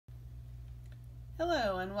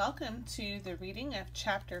Hello and welcome to the reading of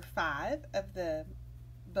Chapter 5 of the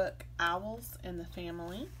book Owls in the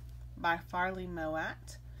Family by Farley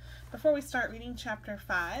Mowat. Before we start reading Chapter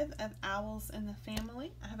 5 of Owls in the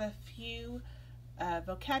Family, I have a few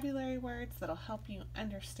vocabulary words that will help you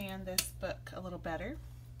understand this book a little better.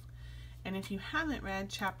 And if you haven't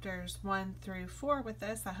read Chapters 1 through 4 with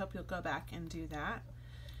us, I hope you'll go back and do that.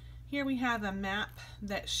 Here we have a map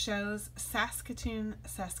that shows Saskatoon,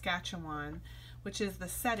 Saskatchewan, which is the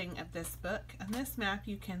setting of this book. On this map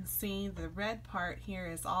you can see the red part here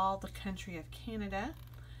is all the country of Canada,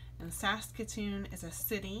 and Saskatoon is a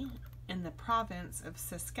city in the province of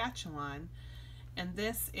Saskatchewan, and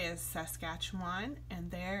this is Saskatchewan, and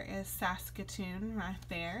there is Saskatoon right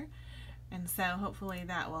there. And so hopefully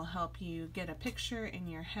that will help you get a picture in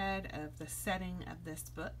your head of the setting of this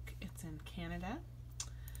book. It's in Canada.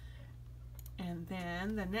 And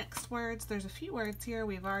then the next words, there's a few words here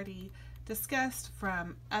we've already discussed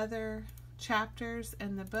from other chapters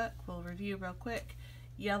in the book. We'll review real quick.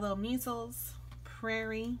 Yellow measles,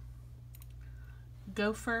 prairie,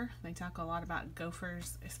 gopher. They talk a lot about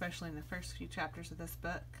gophers, especially in the first few chapters of this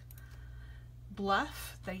book.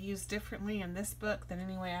 Bluff, they use differently in this book than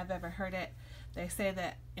any way I've ever heard it. They say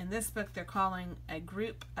that in this book they're calling a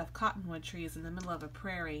group of cottonwood trees in the middle of a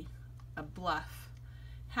prairie a bluff.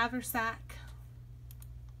 Haversack,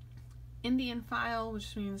 Indian file,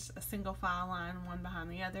 which means a single file line, one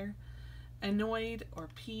behind the other. Annoyed or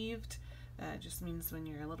peeved, just means when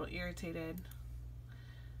you're a little irritated.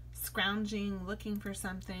 Scrounging, looking for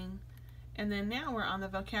something. And then now we're on the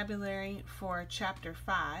vocabulary for Chapter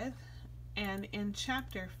 5. And in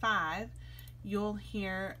Chapter 5, you'll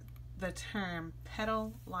hear the term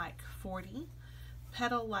pedal like 40.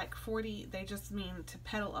 Pedal like 40, they just mean to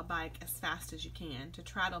pedal a bike as fast as you can, to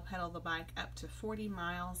try to pedal the bike up to 40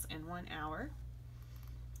 miles in 1 hour.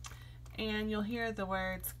 And you'll hear the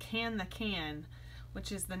words can the can, which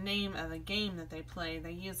is the name of a game that they play.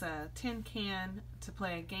 They use a tin can to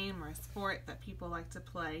play a game or a sport that people like to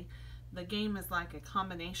play. The game is like a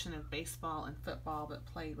combination of baseball and football but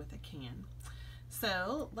played with a can.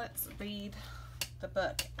 So let's read the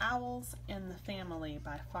book Owls in the Family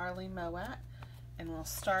by Farley Mowat. And we'll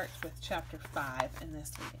start with Chapter 5 in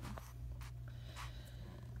this reading.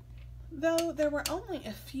 Though there were only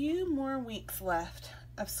a few more weeks left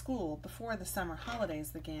of school before the summer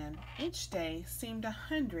holidays began, each day seemed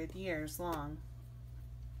 100 years long.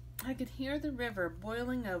 I could hear the river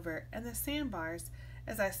boiling over and the sandbars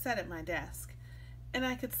as I sat at my desk, and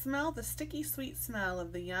I could smell the sticky sweet smell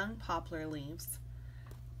of the young poplar leaves.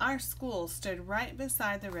 Our school stood right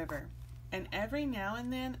beside the river, and every now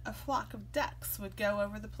and then a flock of ducks would go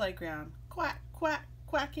over the playground, quack, quack,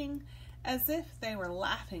 quacking, as if they were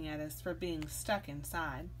laughing at us for being stuck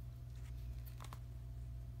inside,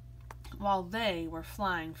 while they were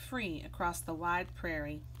flying free across the wide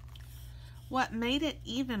prairie. What made it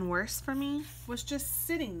even worse for me was just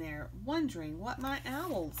sitting there wondering what my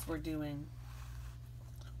owls were doing.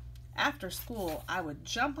 After school, I would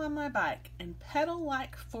jump on my bike and pedal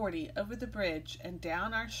like 40 over the bridge and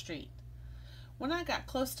down our street. When I got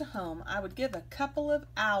close to home, I would give a couple of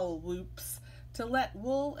owl whoops to let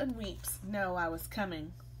Wool and Weeps know I was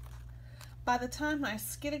coming. By the time I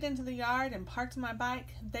skidded into the yard and parked my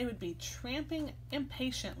bike, they would be tramping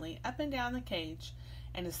impatiently up and down the cage,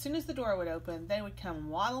 and as soon as the door would open, they would come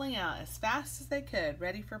waddling out as fast as they could,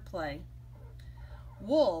 ready for play.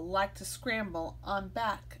 Wool liked to scramble on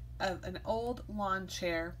back of an old lawn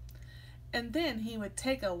chair, and then he would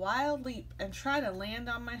take a wild leap and try to land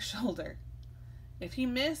on my shoulder. If he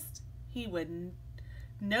missed, he would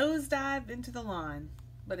nosedive into the lawn,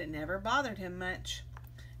 but it never bothered him much.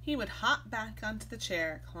 He would hop back onto the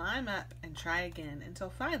chair, climb up, and try again,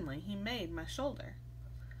 until finally he made my shoulder.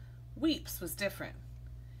 Weeps was different.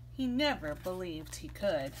 He never believed he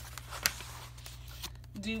could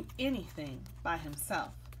do anything by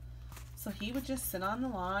himself, so he would just sit on the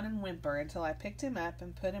lawn and whimper until I picked him up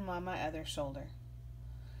and put him on my other shoulder.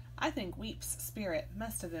 I think Weep's spirit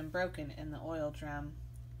must have been broken in the oil drum,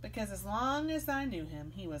 because as long as I knew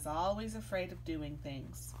him, he was always afraid of doing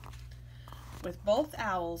things. With both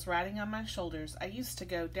owls riding on my shoulders, I used to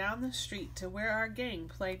go down the street to where our gang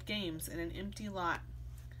played games in an empty lot.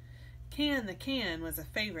 Can the Can was a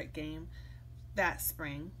favorite game that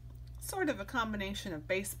spring, sort of a combination of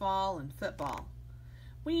baseball and football.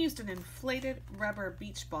 We used an inflated rubber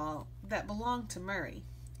beach ball that belonged to Murray,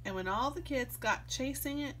 and when all the kids got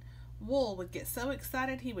chasing it, Wool would get so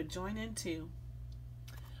excited he would join in too.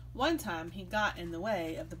 One time he got in the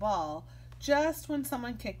way of the ball just when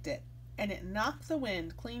someone kicked it, and it knocked the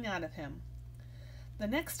wind clean out of him. The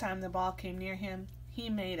next time the ball came near him, he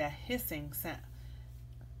made a hissing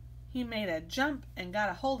He made a jump and got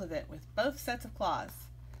a hold of it with both sets of claws.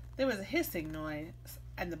 There was a hissing noise,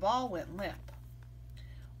 and the ball went limp.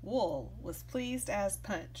 Wool was pleased as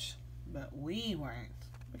punch, but we weren't,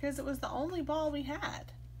 because it was the only ball we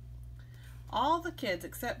had. All the kids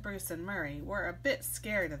except Bruce and Murray were a bit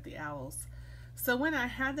scared of the owls, so when I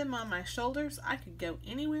had them on my shoulders, I could go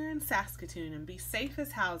anywhere in Saskatoon and be safe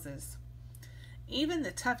as houses. Even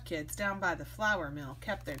the tough kids down by the flour mill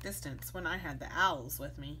kept their distance when I had the owls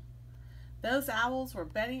with me. Those owls were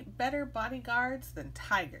better bodyguards than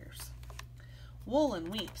tigers. Wool and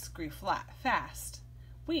Weeps grew fast.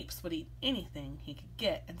 Weeps would eat anything he could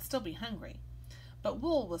get and still be hungry, but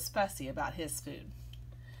Wool was fussy about his food.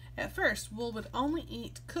 At first, Wool would only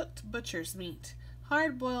eat cooked butcher's meat,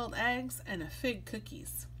 hard-boiled eggs, and a fig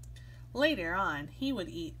cookies. Later on, he would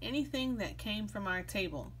eat anything that came from our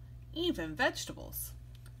table, even vegetables,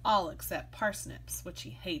 all except parsnips, which he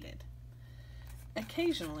hated.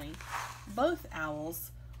 Occasionally, both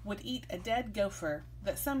owls would eat a dead gopher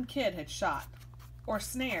that some kid had shot or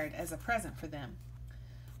snared as a present for them,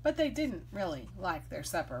 but they didn't really like their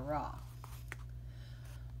supper raw.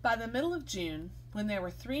 By the middle of June, when they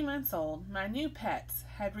were 3 months old, my new pets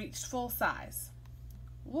had reached full size.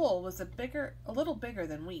 Wool was a little bigger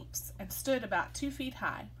than Weeps and stood about 2 feet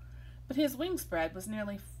high, but his wingspread was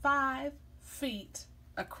nearly 5 feet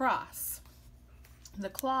across. The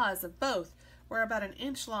claws of both were about an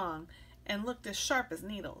inch long and looked as sharp as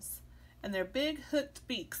needles, and their big hooked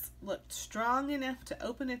beaks looked strong enough to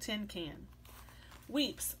open a tin can.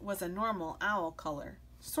 Weeps was a normal owl color,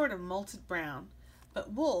 sort of molted brown,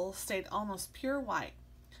 but Wool stayed almost pure white,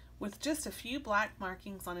 with just a few black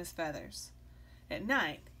markings on his feathers. At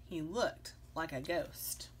night, he looked like a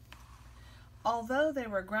ghost. Although they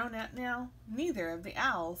were grown up now, neither of the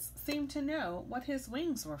owls seemed to know what his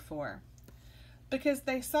wings were for. Because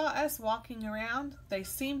they saw us walking around, they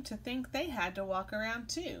seemed to think they had to walk around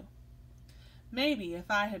too. Maybe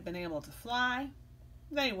if I had been able to fly,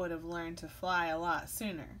 they would have learned to fly a lot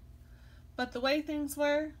sooner. But the way things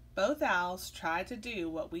were, both owls tried to do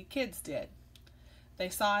what we kids did. They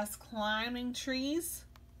saw us climbing trees,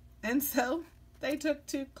 and so they took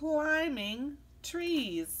to climbing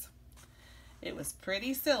trees. It was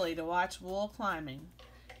pretty silly to watch Wool climbing.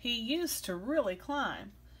 He used to really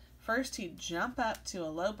climb. First he'd jump up to a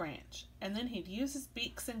low branch, and then he'd use his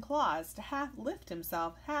beaks and claws to half lift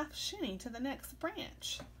himself, half shinny to the next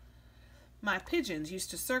branch. My pigeons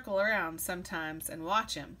used to circle around sometimes and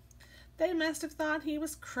watch him. They must have thought he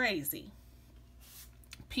was crazy.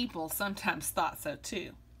 People sometimes thought so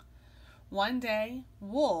too. One day,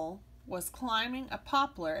 Wool was climbing a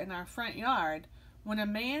poplar in our front yard when a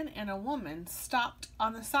man and a woman stopped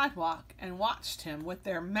on the sidewalk and watched him with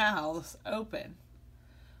their mouths open.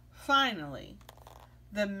 Finally,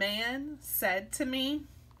 the man said to me,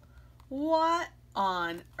 "What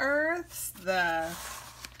on earth's the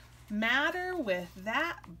matter with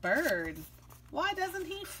that bird? Why doesn't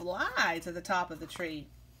he fly to the top of the tree?"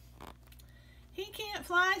 "He can't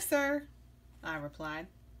fly, sir," I replied.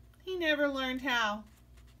 "He never learned how."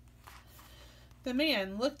 The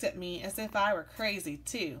man looked at me as if I were crazy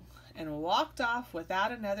too, and walked off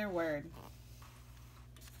without another word.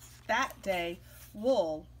 That day,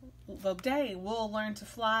 the day Wool learned to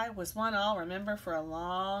fly was one I'll remember for a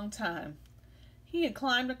long time. He had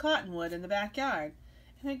climbed a cottonwood in the backyard,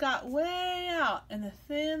 and had got way out in the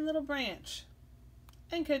thin little branch,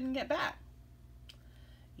 and couldn't get back.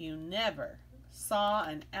 You never saw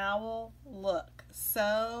an owl look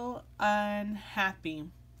so unhappy.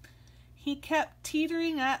 He kept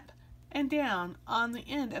teetering up and down on the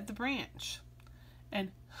end of the branch,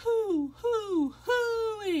 and hooing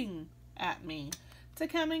at me to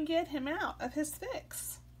come and get him out of his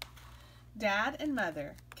fix. Dad and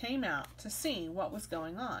Mother came out to see what was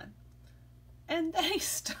going on, and they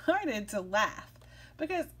started to laugh,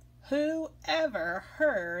 because who ever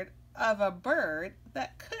heard of a bird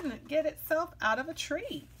that couldn't get itself out of a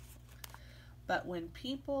tree? But when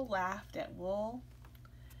people laughed at Wool,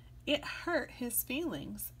 it hurt his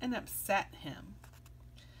feelings and upset him.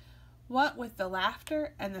 What with the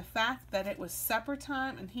laughter and the fact that it was supper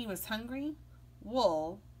time and he was hungry,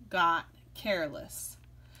 Wool got careless.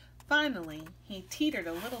 Finally, he teetered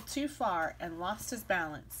a little too far and lost his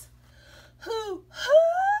balance. "Hoo,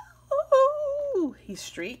 hoo!" he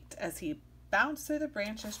shrieked as he bounced through the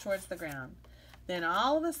branches towards the ground. Then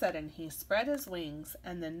all of a sudden he spread his wings,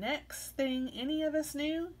 and the next thing any of us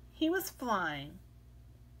knew, he was flying.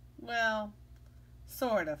 Well,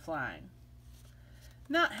 sort of flying.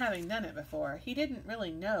 Not having done it before, he didn't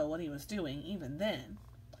really know what he was doing even then.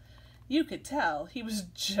 You could tell he was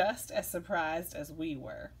just as surprised as we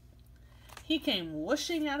were. He came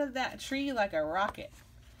whooshing out of that tree like a rocket.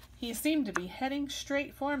 He seemed to be heading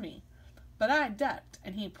straight for me, but I ducked,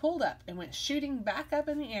 and he pulled up and went shooting back up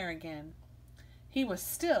in the air again. He was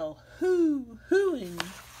still hooing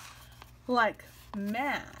like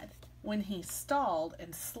mad when he stalled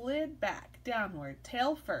and slid back downward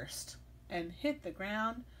tail first and hit the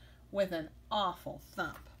ground with an awful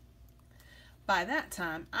thump. By that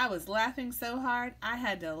time, I was laughing so hard I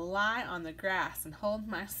had to lie on the grass and hold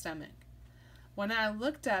my stomach. When I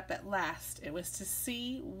looked up at last, it was to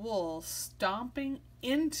see Wool stomping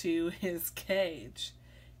into his cage.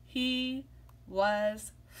 He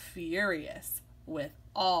was furious with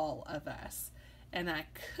all of us, and I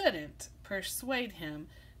couldn't persuade him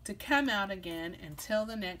to come out again until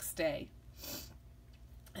the next day.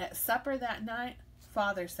 At supper that night,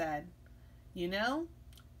 Father said, "You know,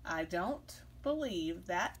 I don't believe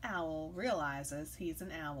that owl realizes he's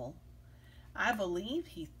an owl. I believe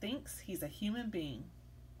he thinks he's a human being.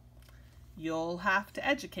 You'll have to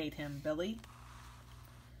educate him, Billy."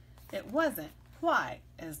 It wasn't quite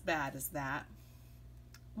as bad as that.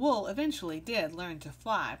 Wool eventually did learn to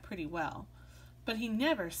fly pretty well, but he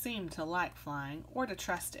never seemed to like flying or to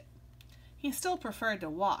trust it. He still preferred to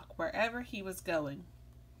walk wherever he was going.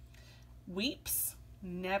 Weeps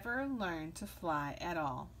never learned to fly at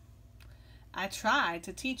all. I tried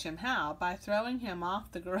to teach him how by throwing him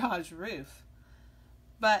off the garage roof,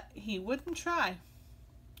 but he wouldn't try.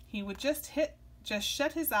 He would just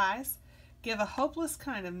shut his eyes, give a hopeless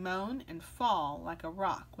kind of moan, and fall like a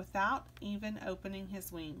rock without even opening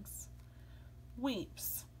his wings.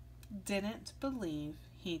 Weeps didn't believe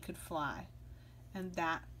he could fly, and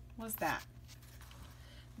that was that.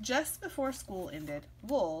 Just before school ended,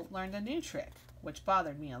 Wool learned a new trick, which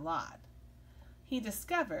bothered me a lot. He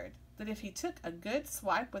discovered that if he took a good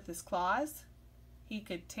swipe with his claws, he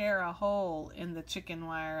could tear a hole in the chicken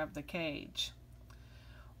wire of the cage.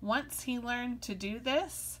 Once he learned to do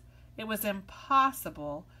this, it was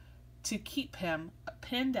impossible to keep him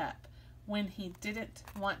pinned up when he didn't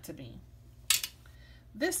want to be.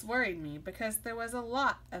 This worried me because there was a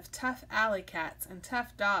lot of tough alley cats and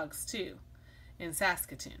tough dogs too in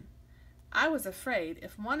Saskatoon. I was afraid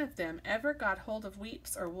if one of them ever got hold of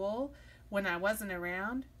Weeps or Wool when I wasn't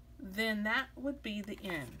around, then that would be the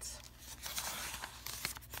end.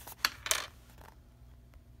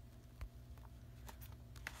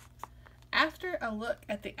 After a look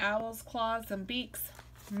at the owl's claws and beaks,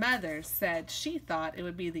 Mother said she thought it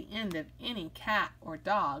would be the end of any cat or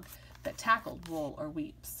dog that tackled Wool or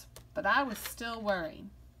Weeps, but I was still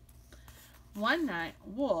worried. One night,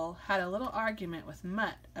 Wool had a little argument with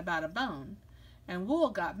Mutt about a bone, and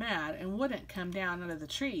Wool got mad and wouldn't come down out of the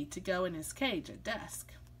tree to go in his cage at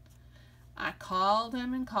dusk. I called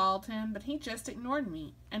him and called him, but he just ignored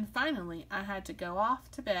me, and finally I had to go off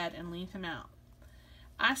to bed and leave him out.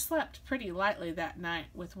 I slept pretty lightly that night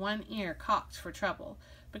with one ear cocked for trouble,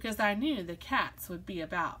 because I knew the cats would be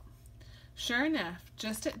about. Sure enough,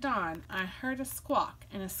 just at dawn, I heard a squawk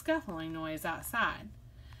and a scuffling noise outside.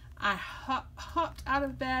 I hopped out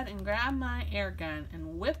of bed and grabbed my air gun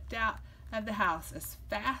and whipped out of the house as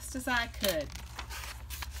fast as I could.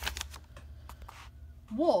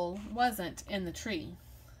 Wool wasn't in the tree.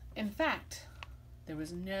 In fact, there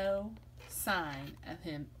was no sign of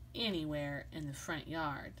him anywhere in the front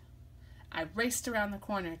yard. I raced around the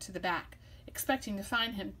corner to the back, expecting to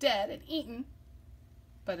find him dead and eaten,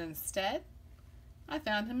 but instead, I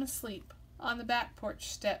found him asleep on the back porch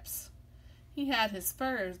steps. He had his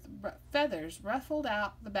feathers ruffled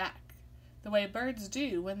out the back, the way birds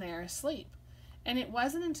do when they are asleep, and it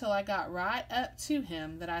wasn't until I got right up to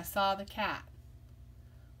him that I saw the cat.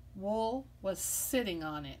 Wool was sitting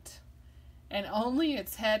on it, and only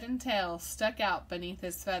its head and tail stuck out beneath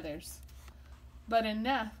his feathers. But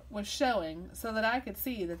enough was showing so that I could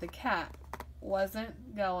see that the cat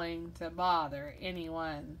wasn't going to bother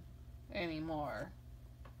anyone anymore.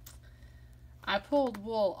 I pulled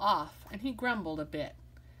Wool off, and he grumbled a bit.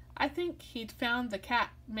 I think he'd found the cat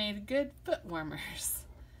made good foot warmers.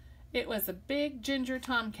 It was a big ginger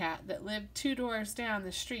tomcat that lived 2 doors down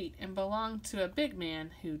the street and belonged to a big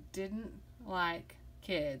man who didn't like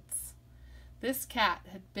kids. This cat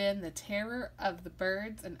had been the terror of the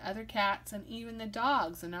birds and other cats and even the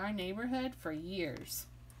dogs in our neighborhood for years.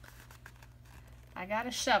 I got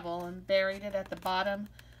a shovel and buried it at the bottom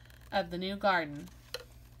of the new garden.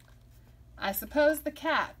 I suppose the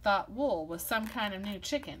cat thought Wool was some kind of new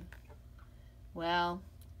chicken. Well,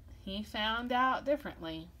 he found out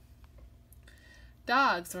differently.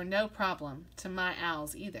 Dogs were no problem to my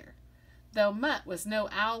owls either. Though Mutt was no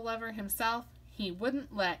owl lover himself, he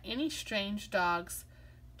wouldn't let any strange dogs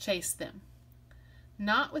chase them.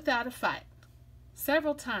 Not without a fight.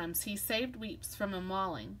 Several times he saved Weeps from a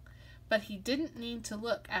mauling, but he didn't need to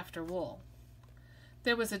look after Wool.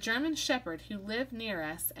 There was a German shepherd who lived near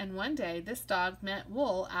us, and one day this dog met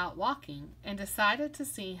Wool out walking and decided to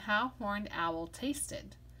see how Horned Owl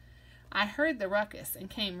tasted. I heard the ruckus and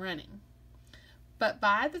came running. But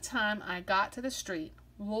by the time I got to the street,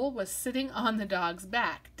 Wool was sitting on the dog's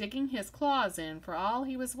back, digging his claws in for all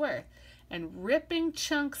he was worth, and ripping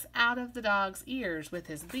chunks out of the dog's ears with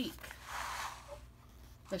his beak.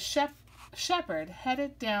 The shepherd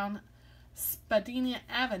headed down Spadina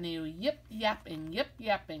Avenue,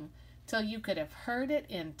 yip-yapping, till you could have heard it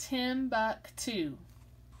in Timbuktu.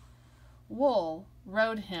 Wool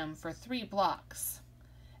rode him for 3 blocks,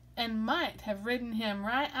 and might have ridden him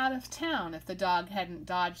right out of town if the dog hadn't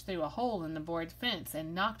dodged through a hole in the board fence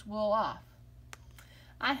and knocked Wool off.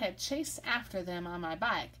 I had chased after them on my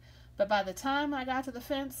bike, but by the time I got to the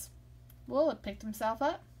fence, Wool had picked himself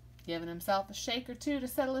up, given himself a shake or two to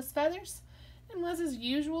settle his feathers, and was his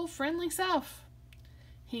usual friendly self.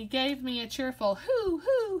 He gave me a cheerful hoo,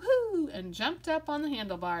 hoo, hoo, and jumped up on the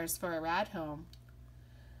handlebars for a ride home.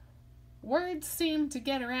 Word seemed to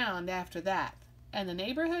get around after that, and the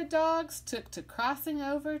neighborhood dogs took to crossing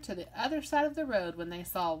over to the other side of the road when they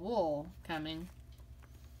saw Wool coming.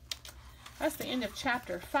 That's the end of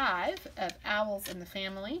chapter 5 of Owls in the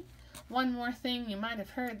Family. One more thing you might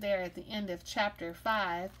have heard there at the end of chapter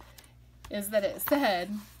 5 is that it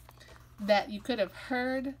said that you could have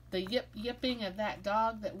heard the yip-yipping of that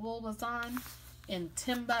dog that Wool was on in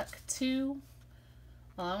Timbuktu.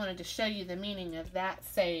 Well, I wanted to show you the meaning of that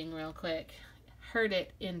saying real quick. Heard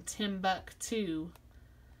it in Timbuktu.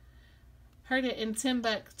 Heard it in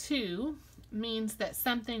Timbuktu means that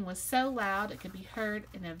something was so loud it could be heard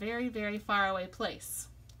in a very, very far away place.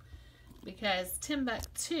 Because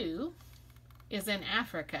Timbuktu is in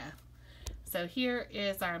Africa. So here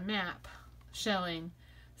is our map showing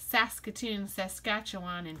Saskatoon,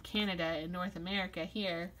 Saskatchewan in Canada in North America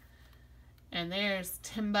here. And there's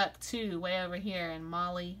Timbuktu way over here in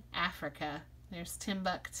Mali, Africa. There's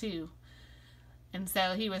Timbuktu. And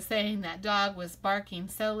so he was saying that dog was barking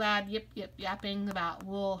so loud, yip-yapping about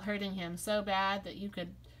Wool hurting him so bad that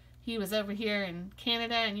he was over here in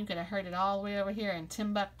Canada and you could have heard it all the way over here in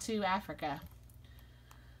Timbuktu, Africa.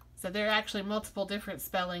 So there are actually multiple different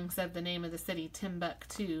spellings of the name of the city,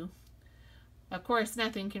 Timbuktu. Of course,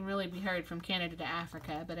 nothing can really be heard from Canada to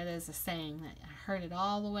Africa, but it is a saying that I heard it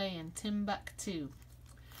all the way in Timbuktu.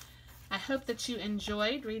 I hope that you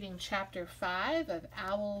enjoyed reading chapter 5 of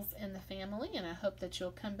Owls in the Family, and I hope that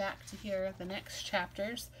you'll come back to hear the next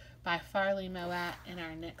chapters by Farley Mowat in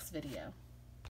our next video.